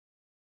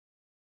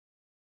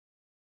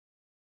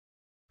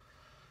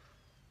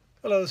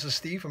Hello, this is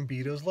Steve from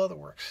Bedo's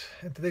Leatherworks,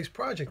 and today's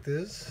project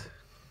is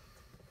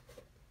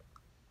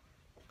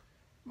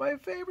my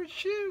favorite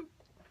shoe.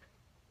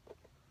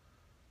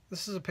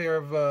 This is a pair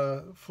of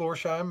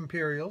Florsheim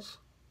Imperials,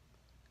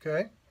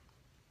 okay,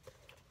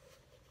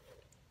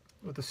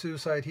 with the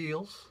suicide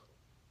heels.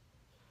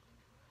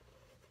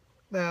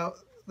 Now,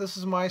 this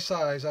is my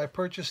size. I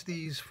purchased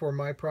these for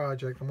my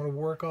project. I'm going to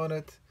work on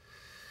it.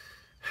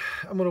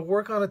 I'm going to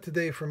work on it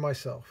today for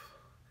myself.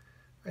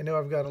 I know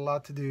I've got a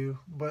lot to do,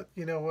 but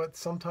you know what?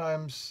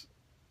 Sometimes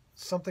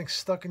something's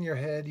stuck in your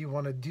head. You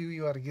want to do,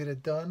 you got to get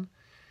it done,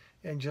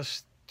 and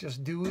just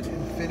do it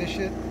and finish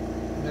it.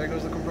 And there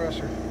goes the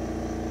compressor.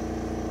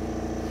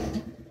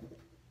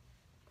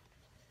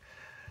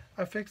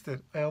 I fixed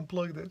it. I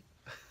unplugged it.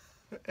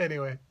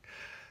 Anyway,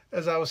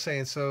 as I was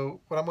saying,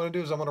 so what I'm going to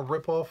do is I'm going to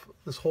rip off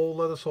this whole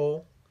leather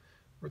sole.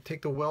 We'll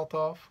take the welt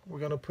off. We're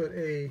going to put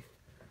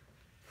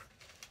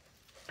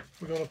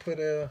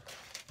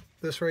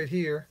this right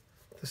here.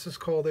 This is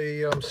called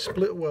a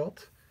split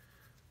welt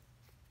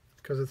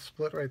because it's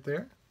split right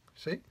there.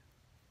 See?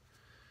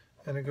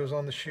 And it goes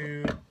on the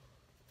shoe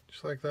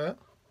just like that.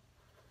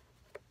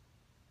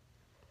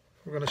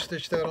 We're going to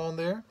stitch that on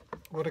there.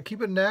 We're going to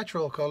keep it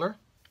natural color.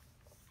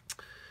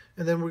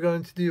 And then we're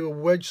going to do a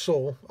wedge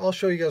sole. I'll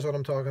show you guys what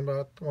I'm talking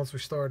about once we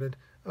started.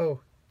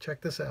 Oh,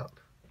 check this out.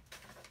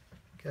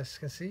 You guys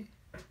can see?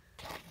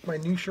 My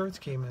new shirts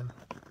came in.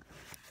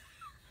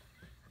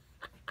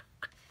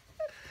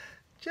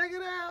 Check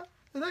it out.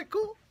 Isn't that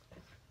cool?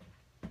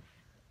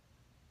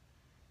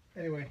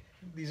 Anyway,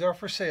 these are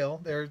for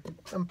sale.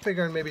 I'm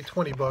figuring maybe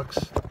 20 bucks.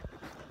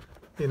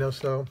 You know,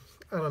 so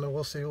I don't know.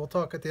 We'll see. We'll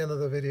talk at the end of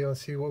the video and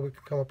see what we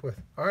can come up with.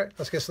 All right,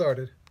 let's get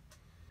started.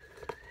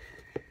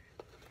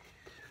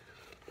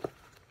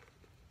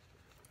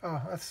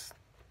 Oh, that's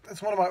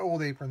one of my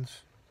old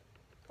aprons.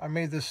 I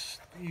made this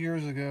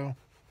years ago.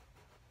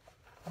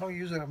 I don't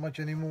use it that much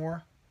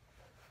anymore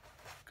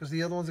because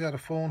the other one's got a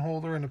phone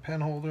holder and a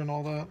pen holder and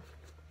all that.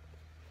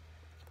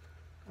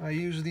 I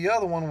use the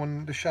other one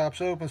when the shop's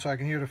open so I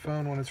can hear the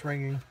phone when it's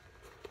ringing.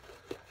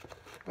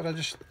 But I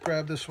just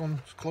grabbed this one.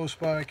 It's close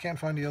by. I can't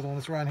find the other one.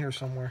 It's around here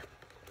somewhere.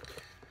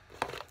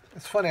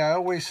 It's funny. I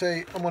always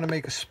say I'm going to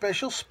make a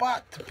special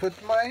spot to put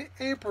my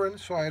apron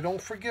so I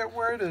don't forget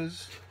where it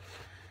is.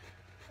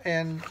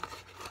 And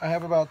I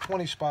have about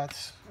 20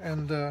 spots.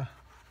 And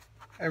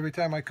every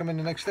time I come in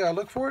the next day, I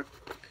look for it.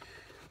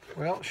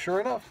 Well, sure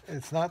enough,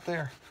 it's not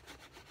there.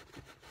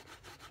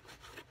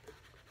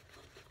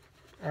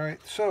 All right,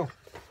 so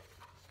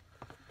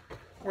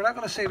we're not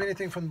going to save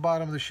anything from the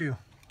bottom of the shoe.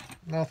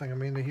 Nothing. I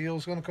mean, the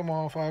heel's going to come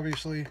off,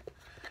 obviously.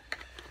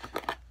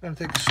 I'm going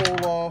to take the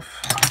sole off.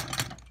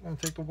 I'm going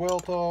to take the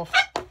welt off.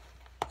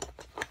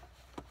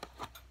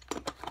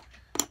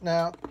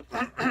 Now,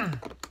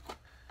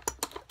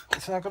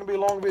 it's not going to be a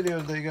long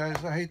video today,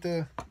 guys. I hate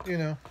to, you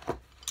know,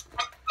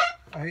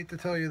 I hate to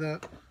tell you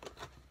that.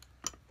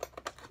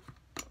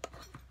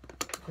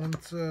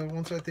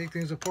 Once I take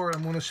things apart,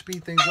 I'm going to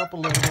speed things up a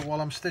little bit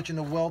while I'm stitching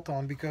the welt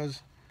on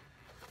because,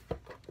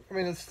 I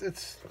mean, it's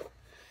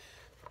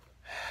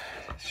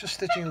just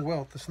stitching a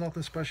welt. There's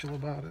nothing special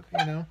about it,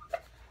 you know.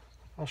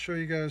 I'll show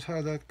you guys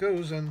how that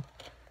goes, and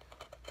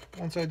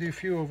once I do a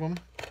few of them,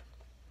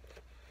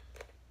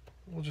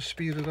 we'll just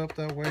speed it up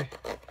that way.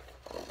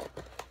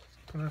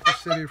 I'm going to have to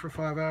sit here for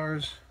 5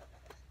 hours,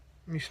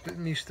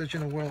 me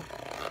stitching a welt.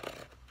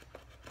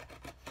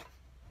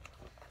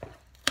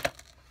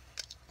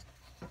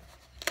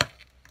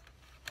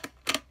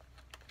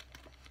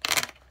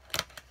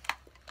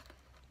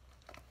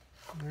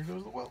 There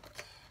goes the welt.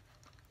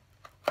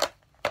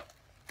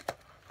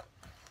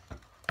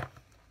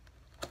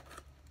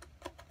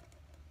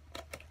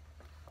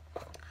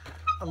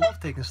 I love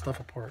taking stuff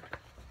apart,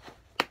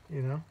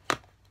 you know.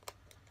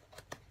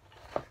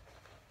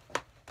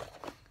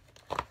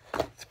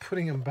 It's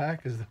putting them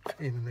back is the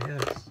pain in the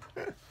ass.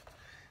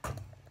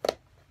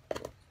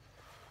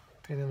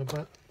 Pain in the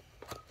butt.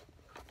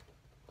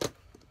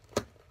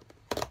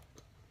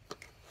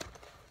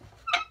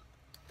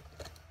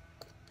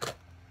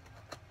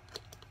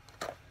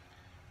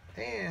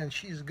 And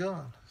she's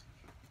gone.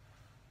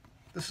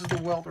 This is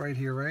the welt right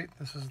here, right?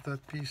 This is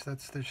that piece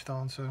that's stitched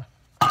on, so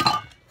we're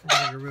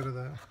going to get rid of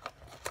that.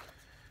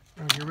 We're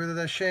going to get rid of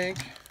that shank.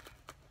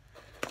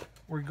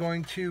 We're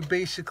going to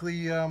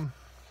basically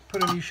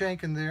put a new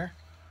shank in there.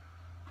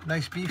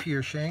 Nice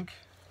beefier shank.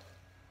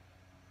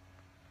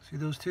 See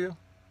those two?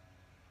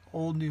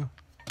 Old, new.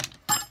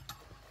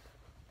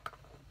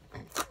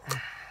 I'm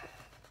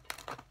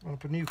going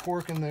to put a new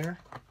fork in there.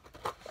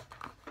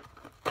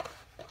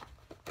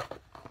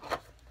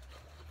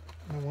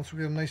 And once we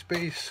get a nice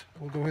base,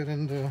 we'll go ahead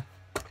and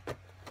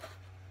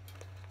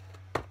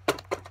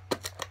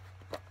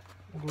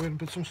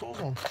put some soles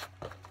on.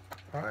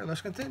 All right, let's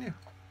continue.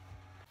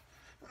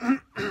 All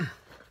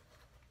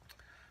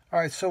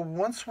right, so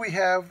once we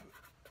have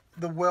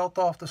the welt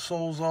off, the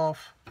soles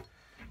off,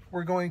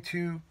 we're going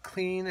to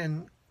clean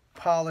and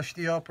polish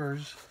the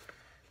uppers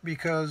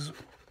because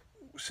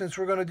since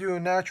we're going to do a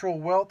natural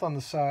welt on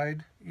the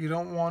side, you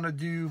don't want to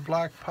do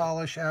black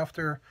polish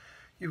after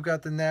you've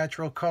got the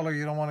natural color.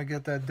 You don't want to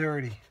get that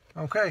dirty.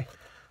 Okay,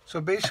 so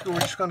basically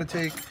we're just going to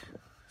take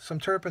some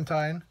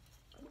turpentine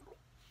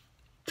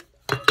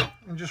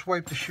and just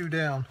wipe the shoe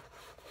down.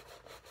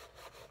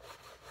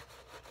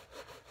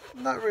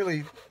 Not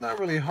really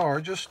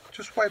hard.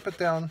 Just wipe it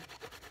down.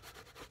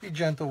 Be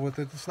gentle with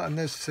it. It's not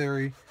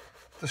necessary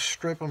to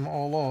strip them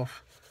all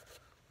off.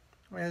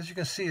 I mean, as you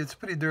can see, it's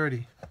pretty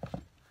dirty.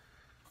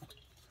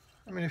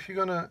 I mean, if you're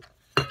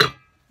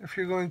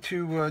going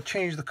to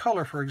change the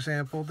color, for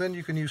example, then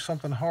you can use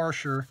something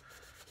harsher,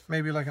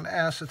 maybe like an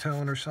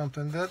acetone or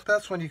something.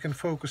 That's when you can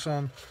focus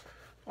on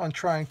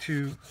trying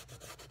to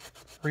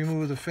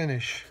remove the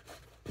finish,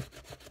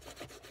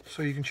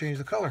 so you can change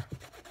the color.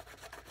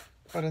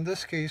 But in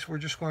this case, we're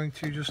just going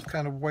to just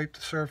kind of wipe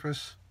the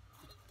surface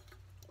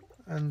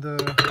and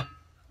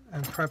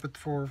prep it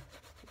for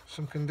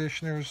some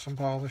conditioners, some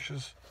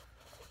polishes.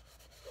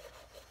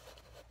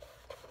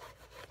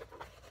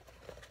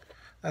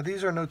 Now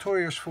these are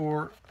notorious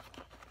for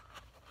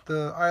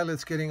the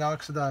eyelets getting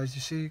oxidized.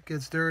 You see, it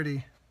gets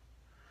dirty,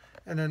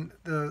 and then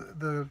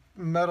the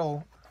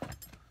metal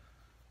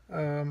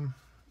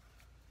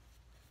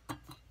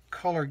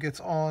color gets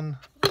on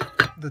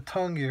the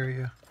tongue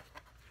area.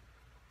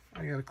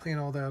 I gotta clean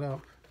all that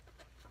up.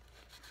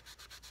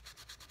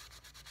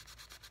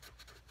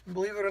 And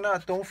believe it or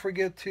not, don't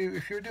forget to,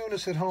 if you're doing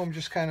this at home,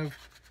 just kind of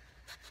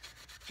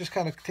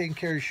taking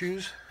care of your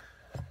shoes,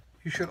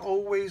 you should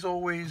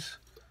always,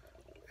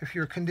 if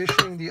you're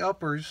conditioning the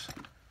uppers,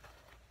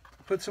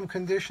 put some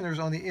conditioners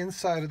on the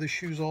inside of the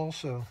shoes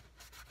also.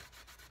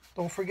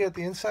 Don't forget,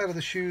 the inside of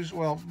the shoes,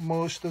 well,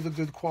 most of the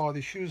good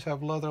quality shoes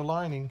have leather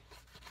lining,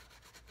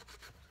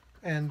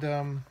 and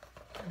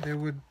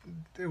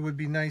it would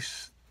be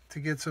nice to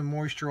get some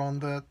moisture on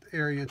that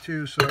area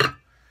too, so it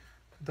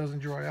doesn't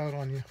dry out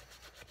on you.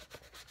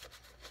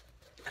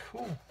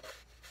 Cool.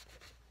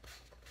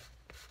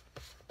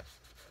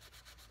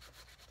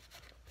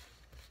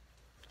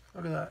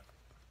 Look at that.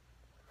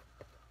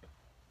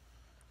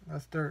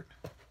 That's dirt.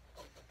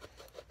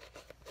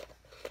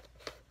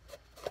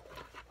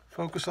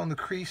 Focus on the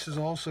creases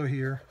also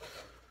here.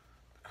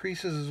 The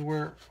creases is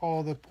where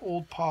all the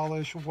old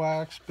polish,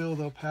 wax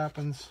buildup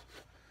happens.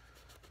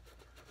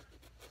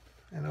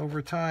 And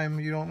over time,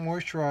 you don't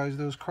moisturize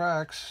those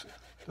cracks,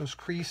 those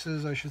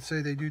creases, I should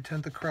say, they do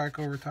tend to crack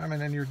over time,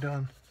 and then you're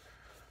done.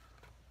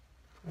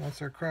 Once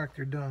they're cracked,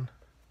 you're done.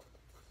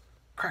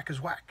 Crack is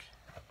whack.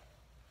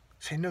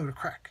 Say no to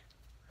crack.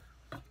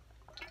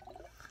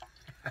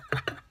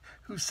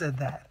 Who said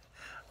that?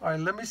 All right,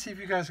 let me see if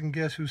you guys can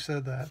guess who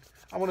said that.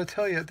 I want to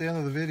tell you at the end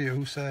of the video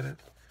who said it.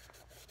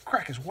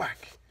 Crack is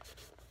whack.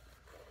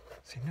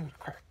 Say no to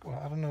crack. Well,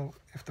 I don't know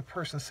if the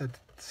person said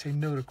say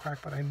no to crack,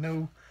 but I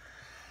know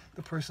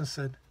the person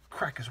said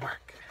crack is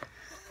whack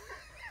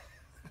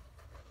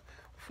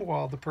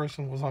while the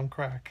person was on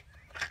crack.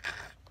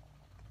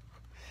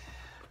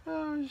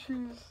 Oh,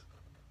 jeez.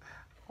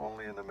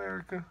 Only in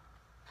America.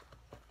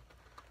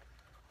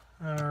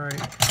 All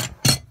right.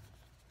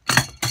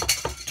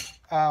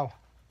 Ow.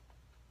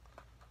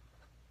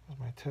 That was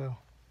my toe.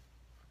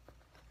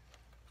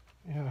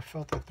 Yeah, I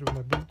felt that through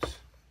my boots.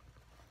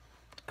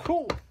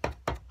 Cool.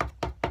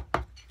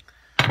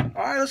 All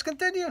right, let's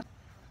continue.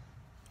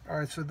 All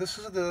right, so this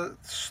is the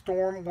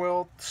storm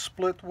welt,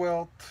 split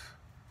welt.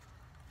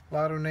 A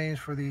lot of names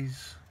for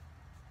these.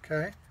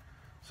 Okay,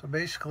 so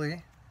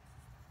basically,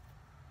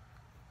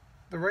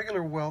 the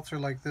regular welts are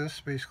like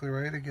this, basically,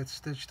 right? It gets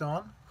stitched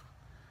on.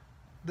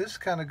 This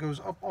kind of goes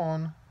up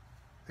on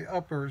the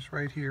uppers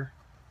right here,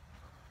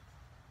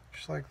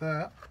 just like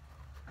that.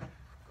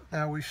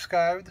 Now we've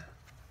skived.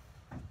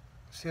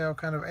 See how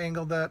kind of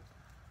angled that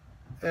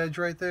edge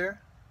right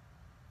there?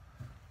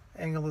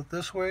 Angle it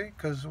this way,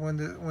 because when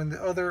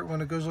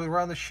it goes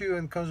around the shoe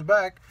and comes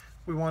back,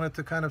 we want it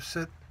to kind of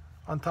sit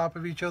on top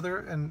of each other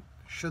and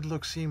should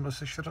look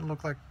seamless. It shouldn't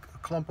look like a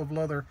clump of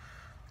leather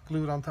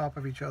glued on top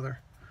of each other.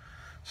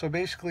 So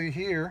basically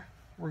here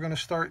we're going to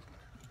start.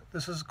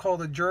 This is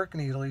called a jerk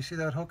needle. You see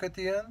that hook at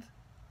the end?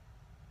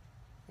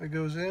 It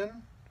goes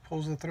in,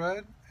 pulls the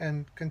thread,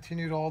 and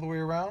continued all the way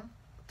around.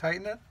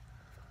 Tighten it.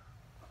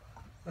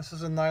 This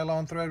is a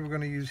nylon thread we're going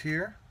to use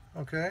here.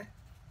 Okay,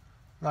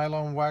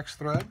 nylon wax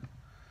thread,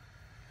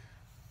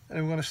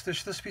 and we're going to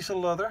stitch this piece of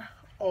leather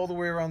all the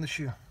way around the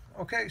shoe.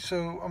 Okay,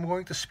 so I'm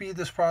going to speed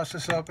this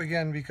process up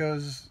again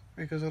because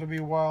it'll be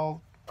a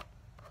while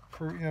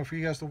for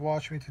you guys to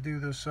watch me to do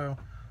this, so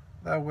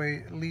that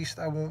way at least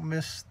I won't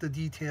miss the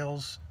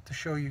details to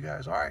show you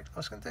guys. All right,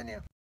 let's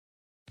continue.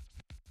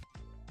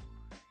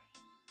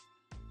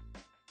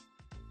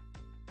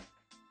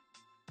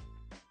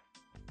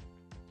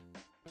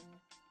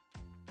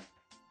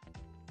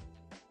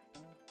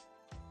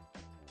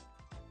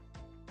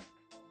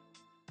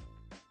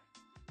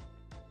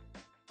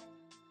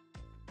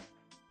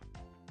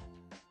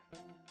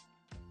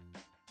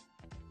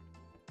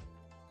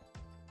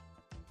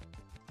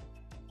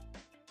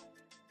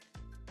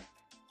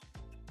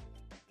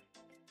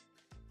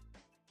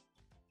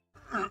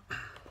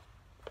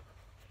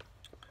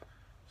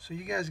 So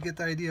you guys get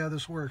the idea how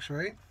this works,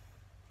 right?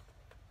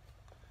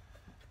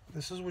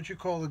 This is what you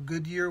call a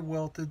Goodyear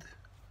welted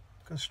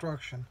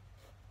construction.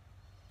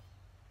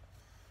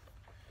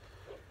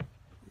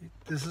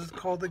 This is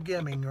called the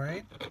gemming,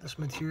 right? This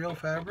material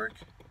fabric.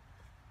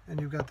 And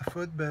you've got the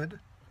footbed.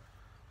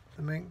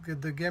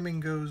 The gemming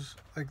goes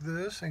like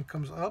this and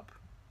comes up.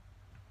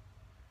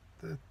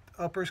 The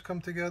uppers come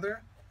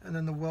together, and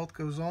then the welt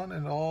goes on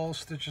and it all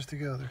stitches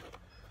together.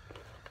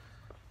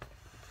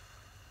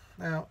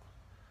 Now,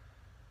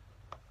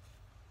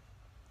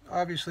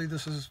 obviously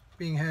this is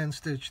being hand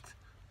stitched.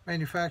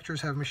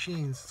 Manufacturers have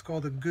machines. It's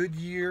called a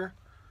Goodyear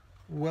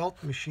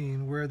welt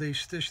machine, where they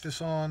stitch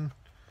this on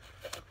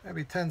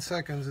maybe 10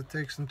 seconds. It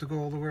takes them to go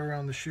all the way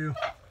around the shoe,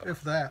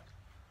 if that.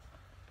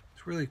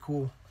 It's really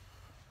cool.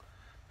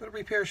 But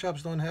repair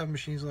shops don't have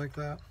machines like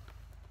that.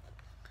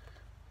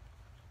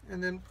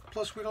 And then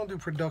plus we don't do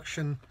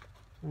production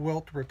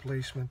welt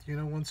replacement. You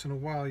know, once in a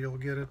while you'll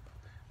get it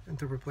and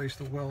to replace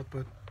the welt,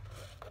 but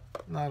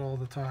not all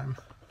the time.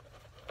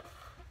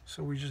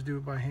 So we just do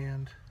it by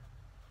hand.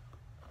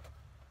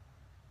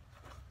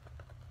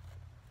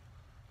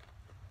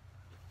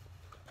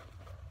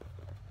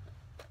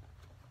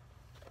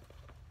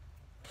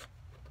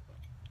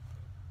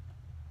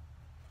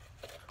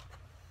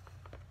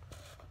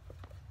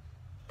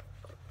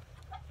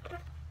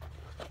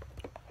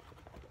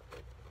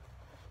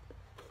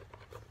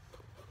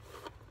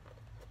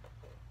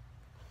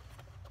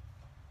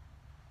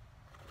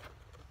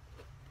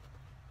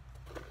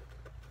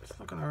 It's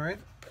looking all right.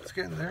 It's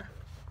getting there.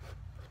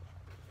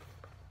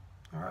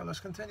 All right, let's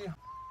continue.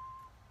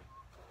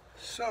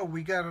 So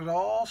we got it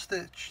all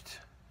stitched.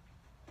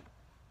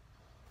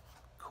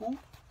 Cool.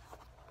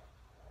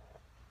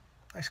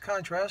 Nice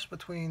contrast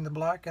between the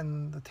black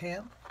and the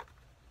tan.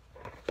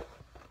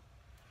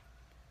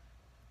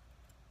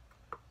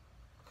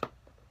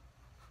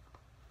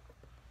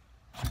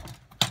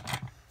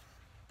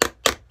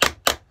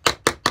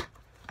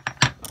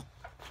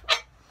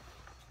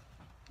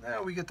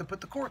 Now we get to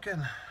put the cork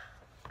in.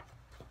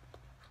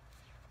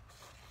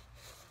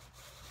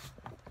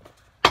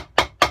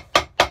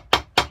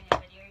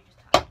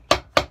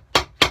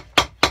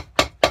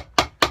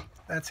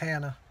 That's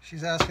Hannah.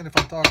 She's asking if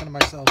I'm talking to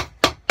myself.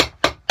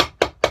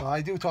 Well,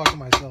 I do talk to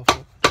myself.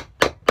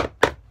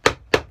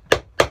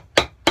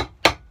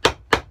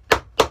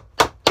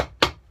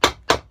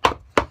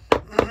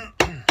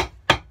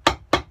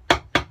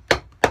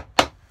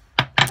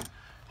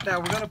 Now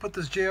we're going to put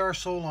this JR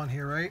sole on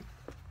here, right?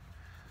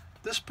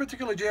 This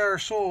particular JR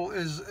sole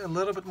is a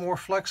little bit more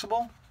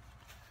flexible.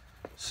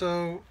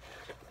 So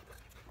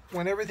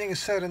when everything is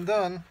said and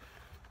done,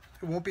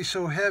 it won't be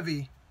so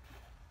heavy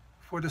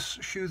for the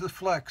shoe to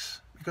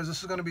flex, because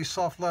this is going to be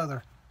soft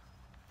leather.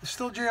 It's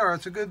still JR,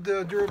 it's a good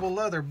durable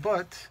leather,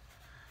 but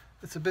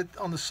it's a bit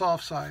on the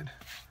soft side.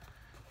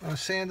 I'm going to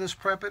sand this,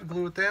 prep it,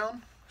 glue it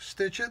down,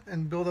 stitch it,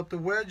 and build up the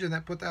wedge, and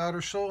then put the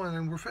outer sole, and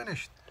then we're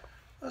finished.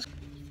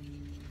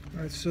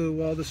 Alright, so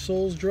while the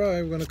sole's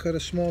dry, we're going to cut a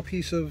small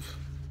piece of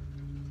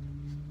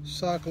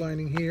sock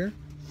lining here.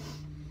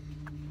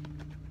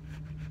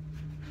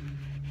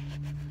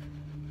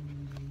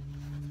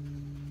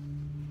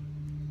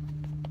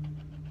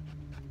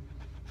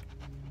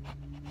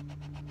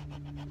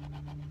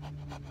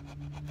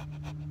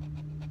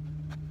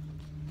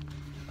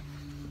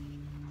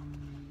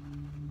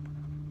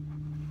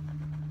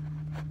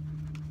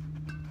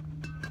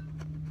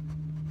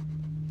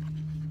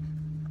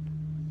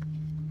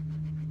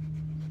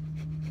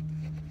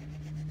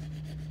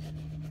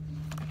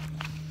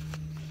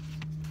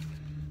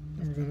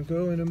 We're going to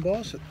go and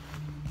emboss it.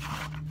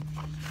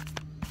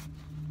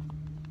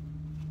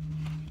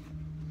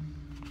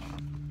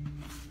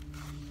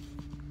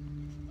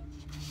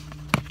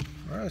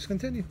 All right, let's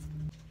continue.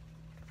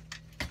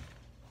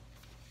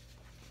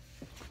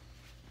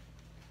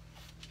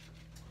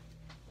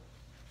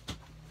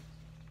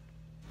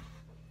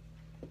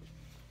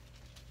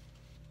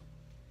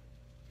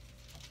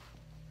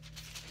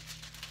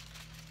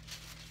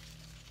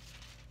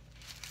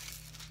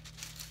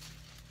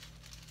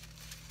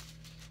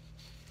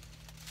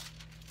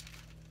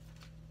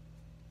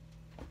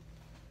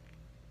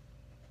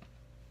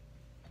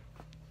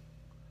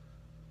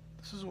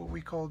 This is what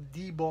we call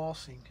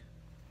debossing.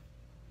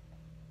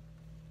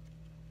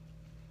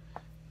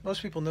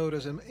 Most people know it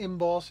as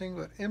embossing,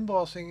 but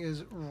embossing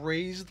is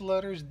raised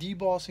letters.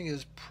 Debossing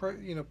is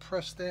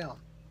pressed down.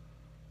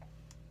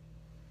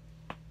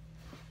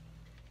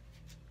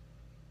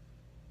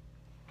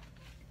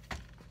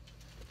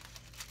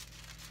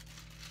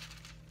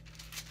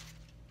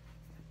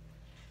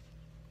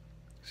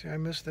 See, I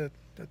missed that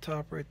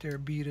top right there,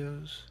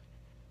 Bedo's,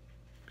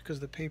 because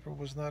the paper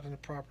was not in the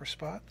proper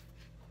spot.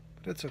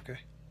 But it's okay.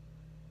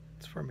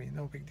 It's for me,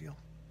 no big deal.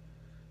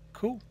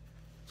 Cool.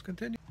 Let's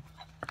continue.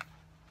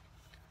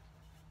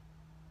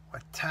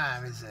 What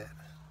time is it?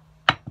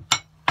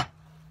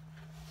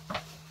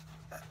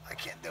 I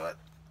can't do it.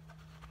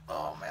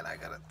 Oh man, I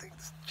gotta take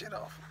this shit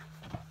off.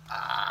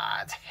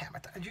 Ah, it's hammer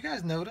time. Did you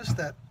guys notice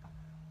that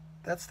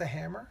that's the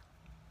hammer?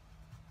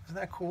 Isn't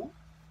that cool?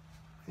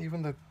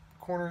 Even the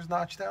corners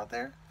notched out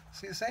there.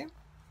 See the same?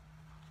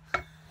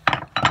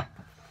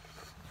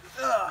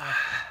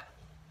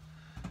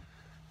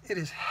 It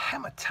is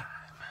hammer time.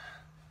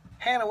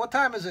 Hannah, what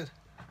time is it?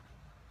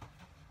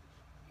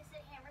 Is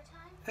it hammer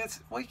time? It's,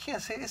 well, you can't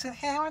say, is it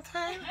hammer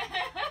time?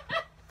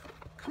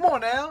 Come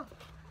on now.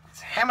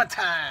 It's hammer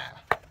time.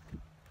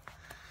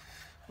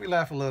 We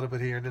laugh a little bit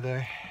here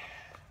today.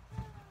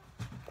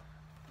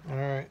 All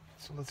right,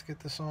 so let's get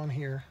this on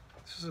here.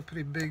 This is a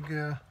pretty big,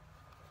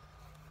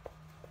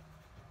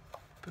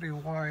 pretty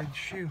wide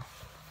shoe.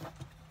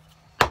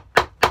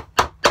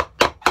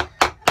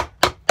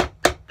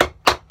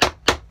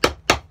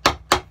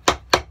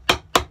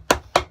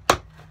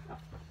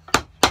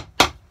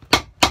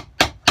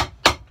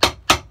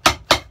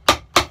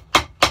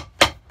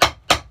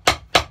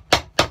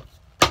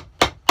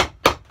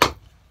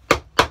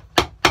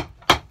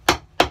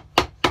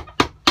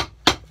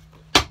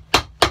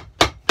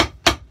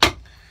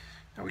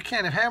 We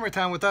can't have hammer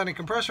time without any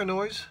compressor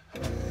noise.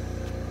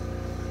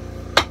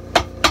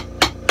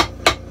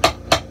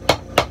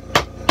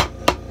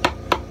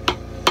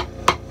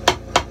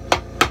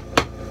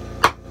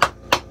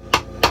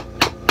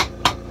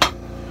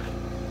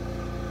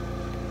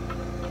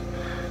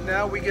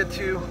 Now we get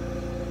to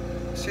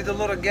see the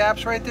little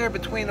gaps right there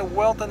between the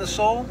welt and the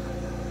sole.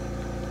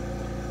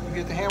 We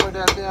get to hammer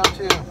that down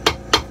too.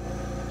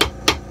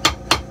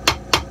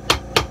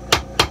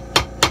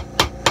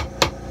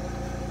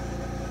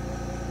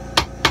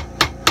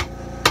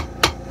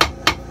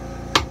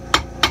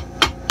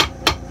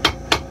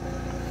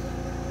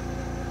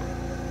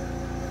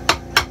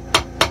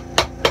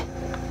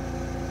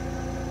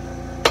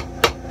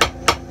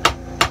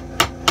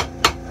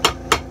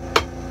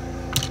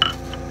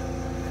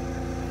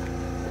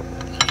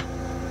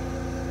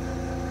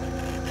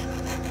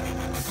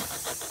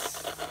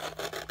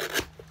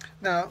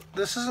 Now,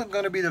 this isn't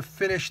going to be the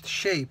finished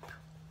shape,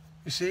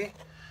 you see,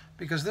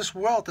 because this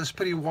welt is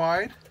pretty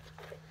wide.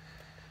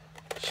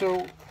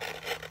 So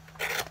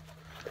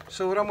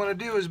what I'm going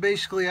to do is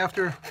basically,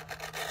 after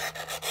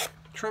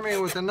trimming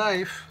it with a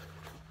knife,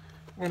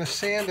 I'm going to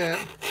sand it,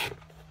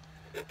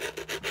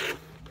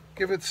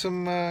 give it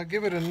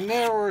a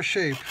narrower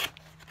shape.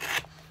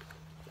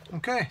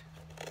 Okay.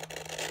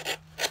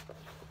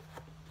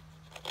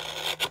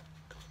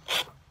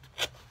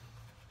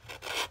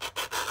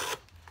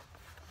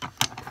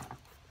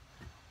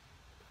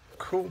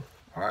 Cool.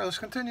 All right, let's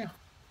continue.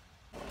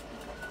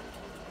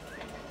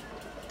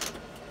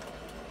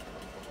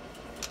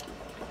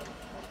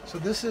 So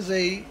this is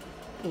a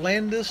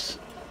Landis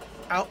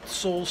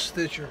outsole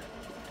stitcher.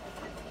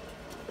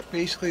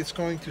 Basically, it's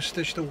going to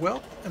stitch the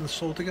welt and the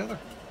sole together.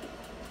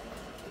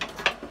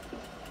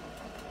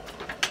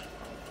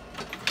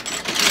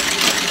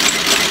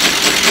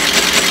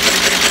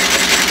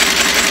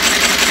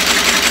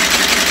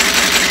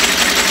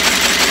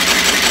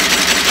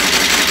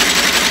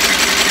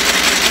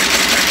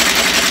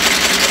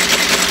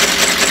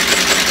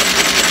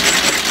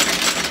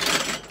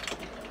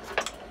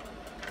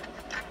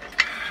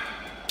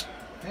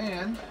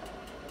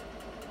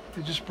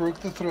 It just broke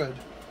the thread,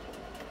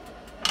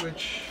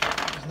 which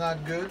is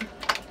not good.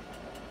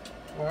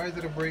 Why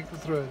did it break the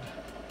thread?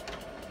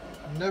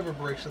 It never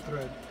breaks the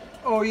thread.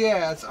 Oh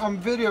yeah, I'm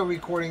video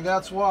recording,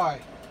 that's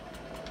why.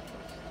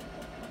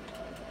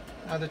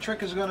 Now the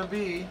trick is going to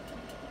be,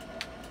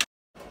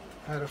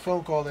 I had a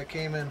phone call that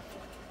came in.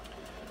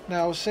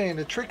 Now I was saying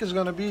the trick is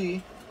going to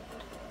be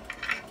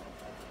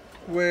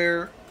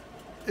where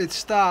it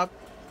stopped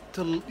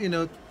to, you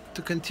know,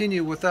 to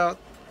continue without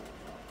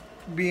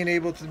being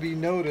able to be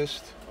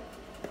noticed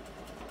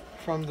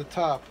from the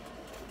top,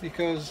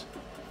 because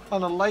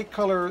on a light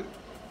color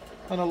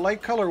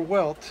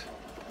welt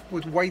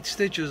with white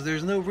stitches,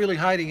 there's no really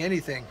hiding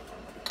anything.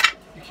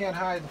 You can't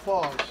hide the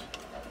flaws.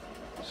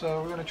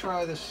 So we're going to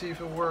try this, see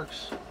if it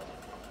works.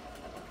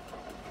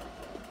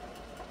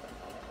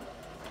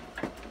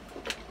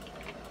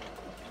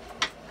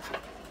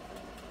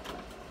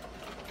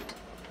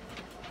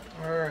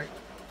 All right.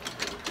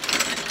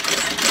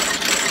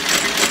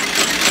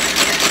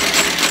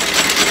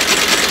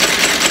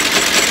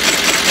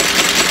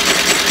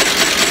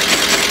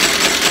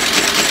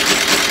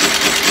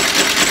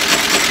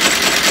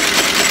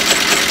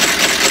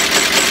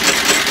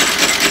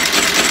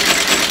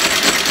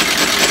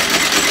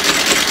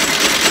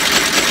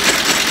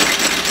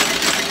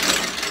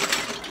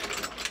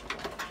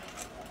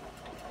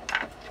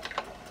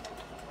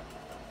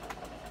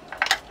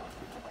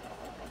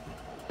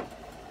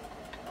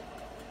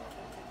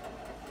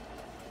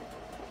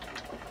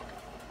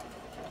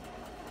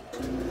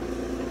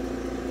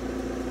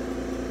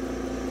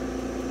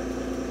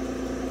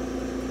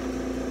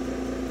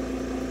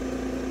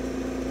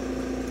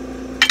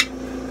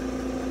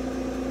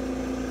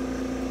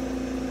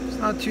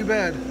 Not too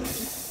bad.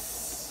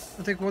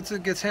 I think once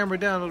it gets hammered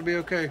down, it'll be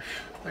okay.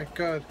 Thank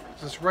God.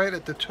 It's right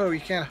at the toe. You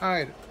can't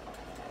hide it.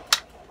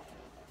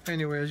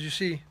 Anyway, as you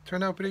see,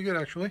 turned out pretty good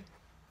actually.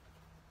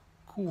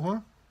 Cool, huh?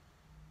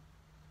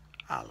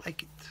 I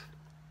like it.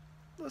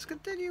 Let's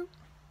continue.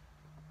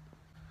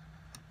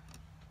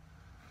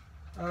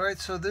 Alright,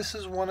 so this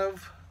is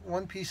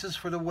one pieces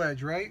for the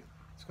wedge, right?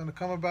 It's going to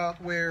come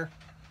about where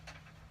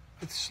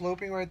It's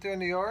sloping right there in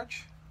the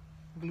arch.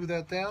 Glue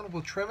that down.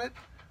 We'll trim it.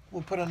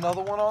 We'll put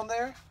another one on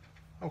there.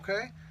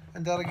 Okay?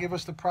 And that'll give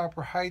us the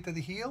proper height of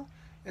the heel.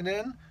 And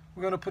then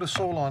we're going to put a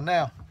sole on.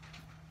 Now,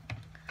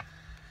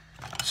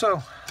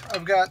 so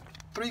I've got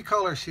 3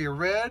 colors here: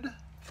 red,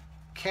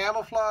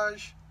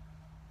 camouflage,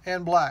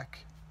 and black.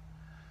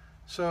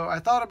 So I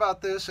thought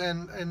about this,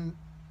 and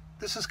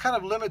this is kind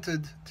of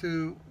limited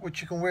to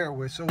what you can wear it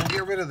with, so we'll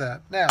get rid of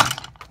that. Now,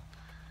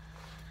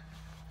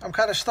 I'm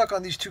kind of stuck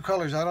on these 2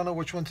 colors. I don't know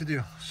which one to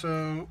do.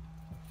 So,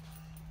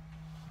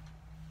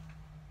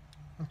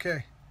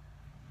 okay.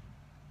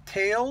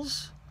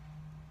 Tails,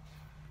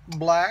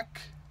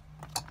 black,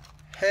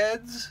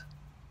 heads,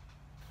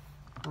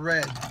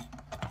 red.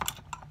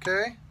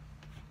 Okay?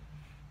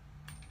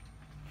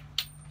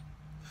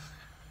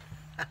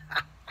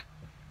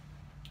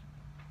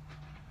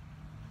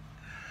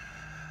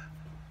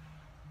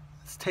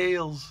 It's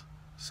tails.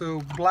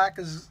 So black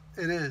as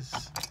it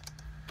is.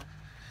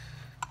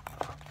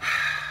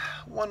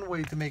 One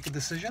way to make a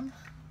decision.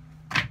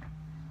 I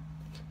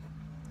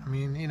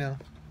mean, you know,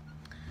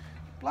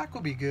 black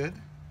will be good.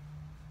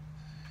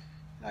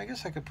 I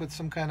guess I could put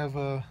some kind of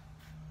a,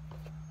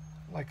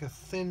 like a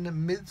thin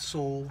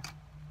midsole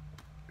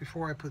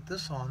before I put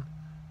this on.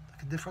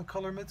 Like a different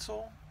color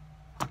midsole.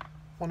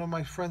 One of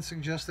my friends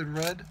suggested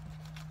red.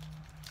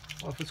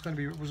 Well, if it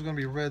was going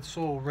to be red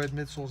sole, red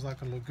midsole is not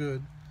going to look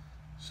good.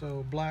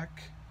 So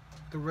black,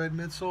 the red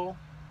midsole.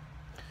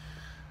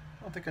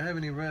 I don't think I have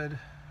any red.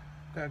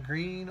 Got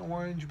green,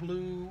 orange,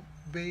 blue,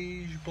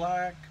 beige,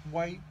 black,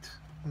 white,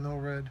 no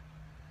red.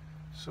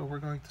 So we're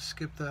going to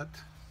skip that.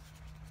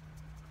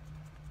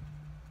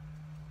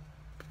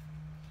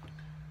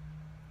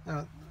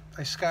 Now,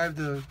 I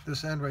skived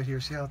this end right here.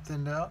 See how it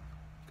thinned out?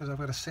 Because I've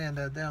got to sand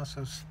that down.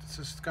 So it's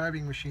a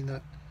skiving machine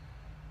that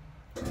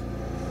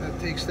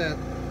takes that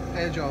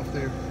edge off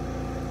there.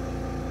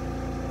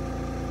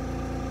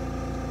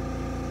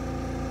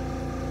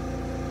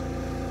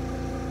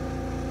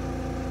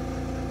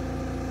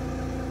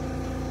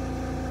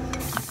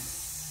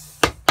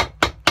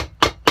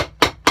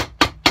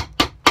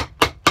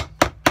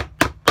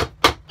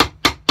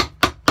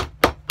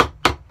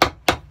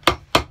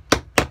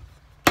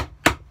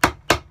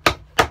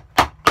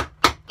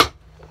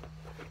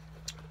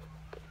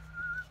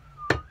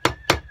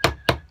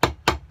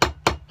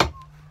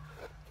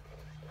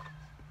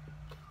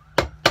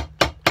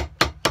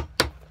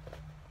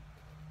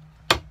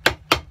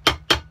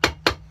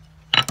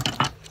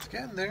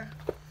 Getting there.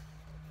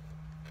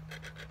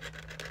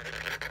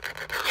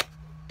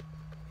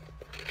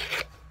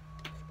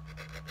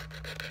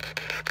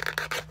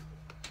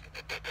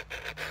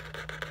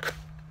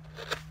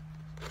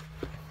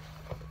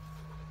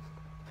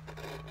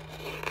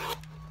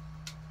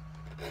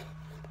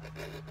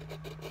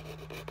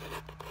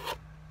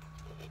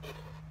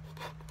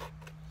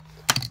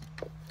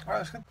 All right,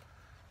 that's good.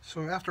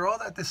 So after all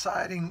that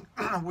deciding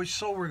which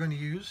sole we're going to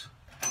use,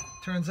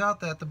 turns out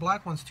that the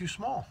black one's too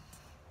small.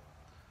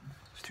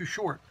 Too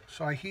short,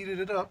 so I heated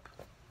it up.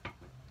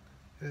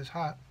 It is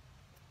hot.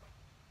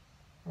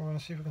 We're going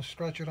to see if we can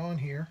stretch it on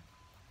here,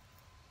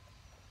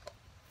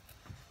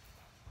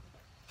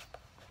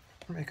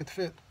 make it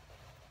fit.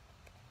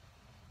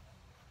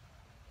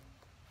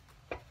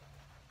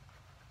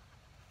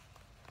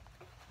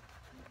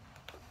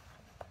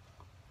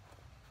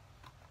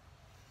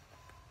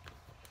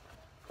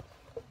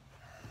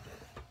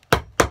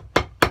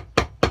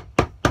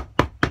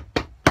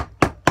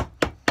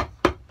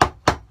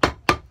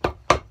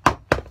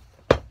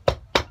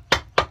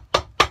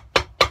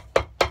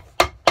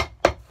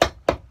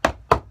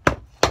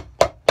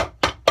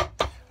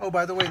 Oh,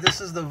 by the way,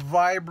 this is the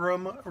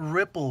Vibram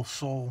Ripple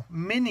sole,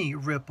 mini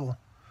Ripple.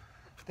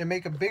 They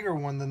make a bigger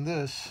one than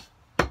this.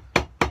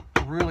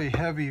 Really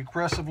heavy,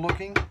 aggressive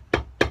looking.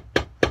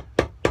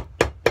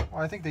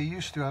 Well, I think they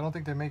used to. I don't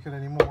think they make it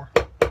anymore.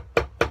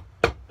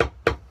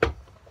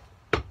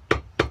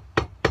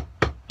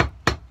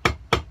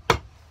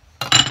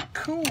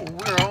 Cool,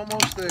 we're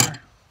almost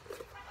there.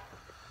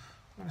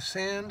 I'm gonna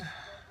sand,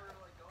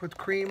 put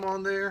cream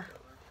on there,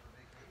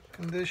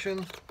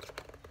 condition.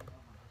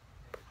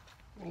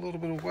 A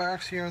little bit of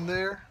wax here and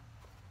there,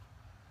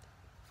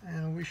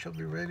 and we shall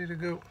be ready to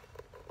go.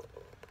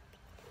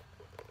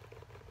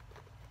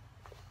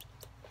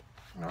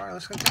 All right,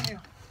 let's continue.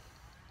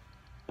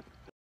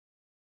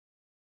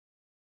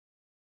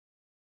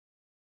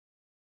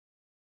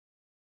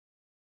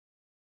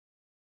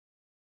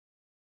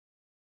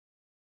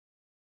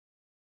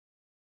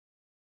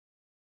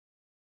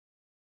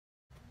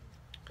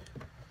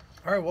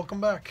 All right, welcome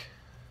back.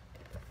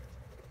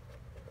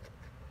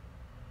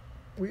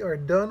 We are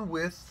done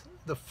with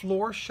the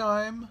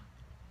Florsheim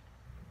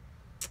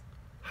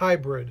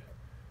hybrid.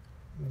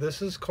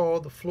 This is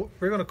called the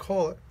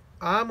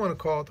I'm going to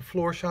call it the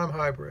Florsheim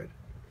hybrid.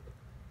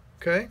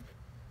 Okay?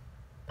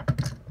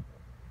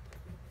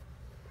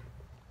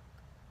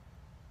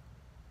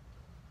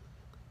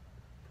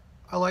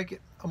 I like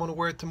it. I'm going to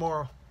wear it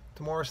tomorrow.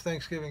 Tomorrow's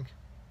Thanksgiving.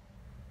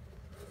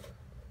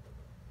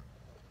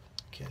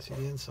 Can't see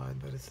the inside,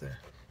 but it's there.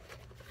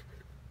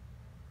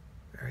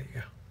 There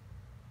you go.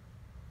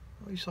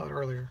 Well, you saw it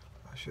earlier.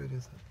 I showed you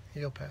the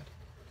heel pad.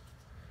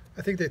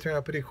 I think they turn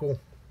out pretty cool.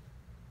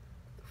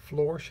 The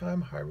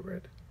Florsheim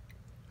hybrid.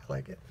 I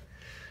like it.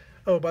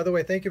 Oh, by the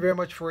way, thank you very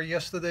much for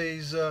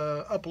yesterday's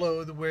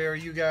upload where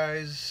you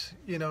guys,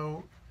 you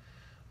know,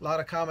 a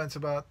lot of comments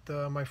about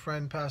my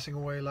friend passing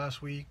away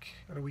last week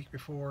or the week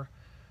before.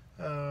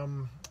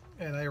 And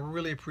I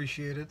really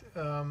appreciate it.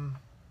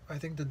 I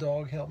think the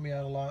dog helped me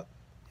out a lot,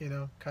 you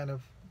know, kind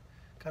of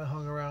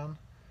hung around.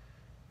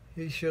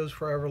 He shows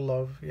forever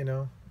love, you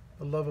know.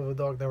 The love of a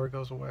dog never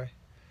goes away.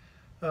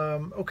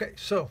 Okay,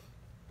 so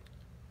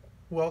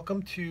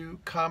welcome to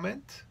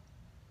comment,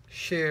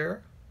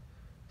 share,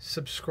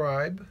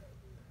 subscribe,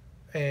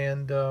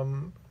 and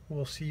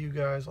we'll see you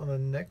guys on the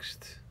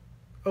next.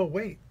 Oh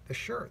wait, the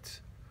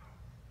shirts.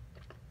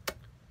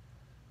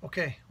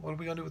 Okay, what are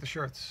we gonna do with the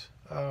shirts?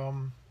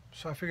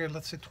 So I figured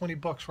let's say 20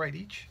 bucks right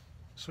each.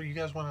 So you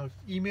guys want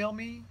to email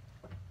me,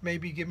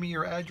 maybe give me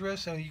your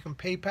address, and you can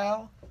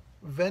PayPal,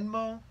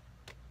 Venmo,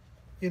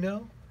 you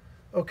know.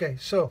 Okay,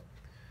 so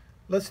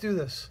let's do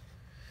this.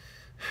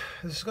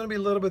 This is going to be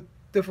a little bit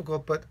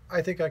difficult, but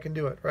I think I can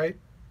do it, right?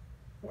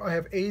 I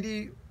have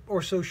 80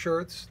 or so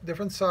shirts,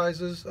 different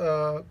sizes,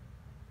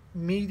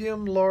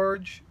 medium,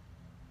 large,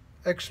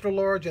 extra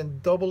large,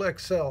 and double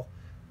XL.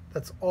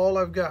 That's all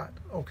I've got,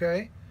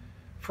 okay?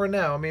 For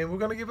now, I mean, we're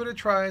going to give it a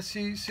try and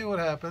see what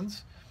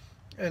happens.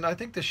 And I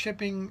think the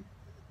shipping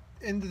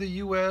into the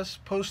U.S.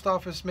 post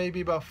office may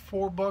be about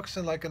 $4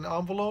 in like an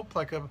envelope,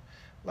 like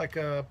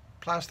a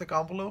plastic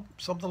envelope,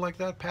 something like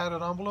that,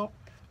 padded envelope,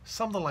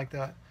 something like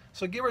that.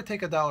 So give or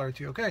take $1 or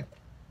 $2, okay?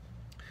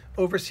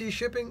 Overseas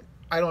shipping,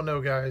 I don't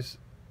know, guys.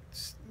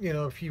 You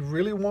know, if you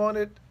really want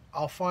it,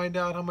 I'll find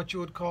out how much it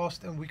would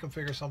cost and we can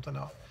figure something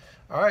out.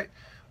 All right.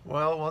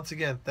 Well, once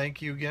again,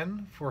 thank you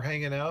again for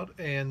hanging out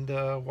and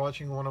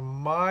watching one of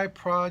my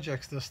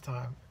projects this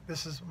time.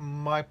 This is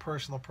my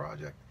personal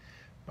project,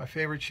 my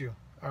favorite shoe.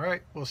 All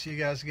right. We'll see you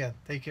guys again.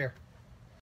 Take care.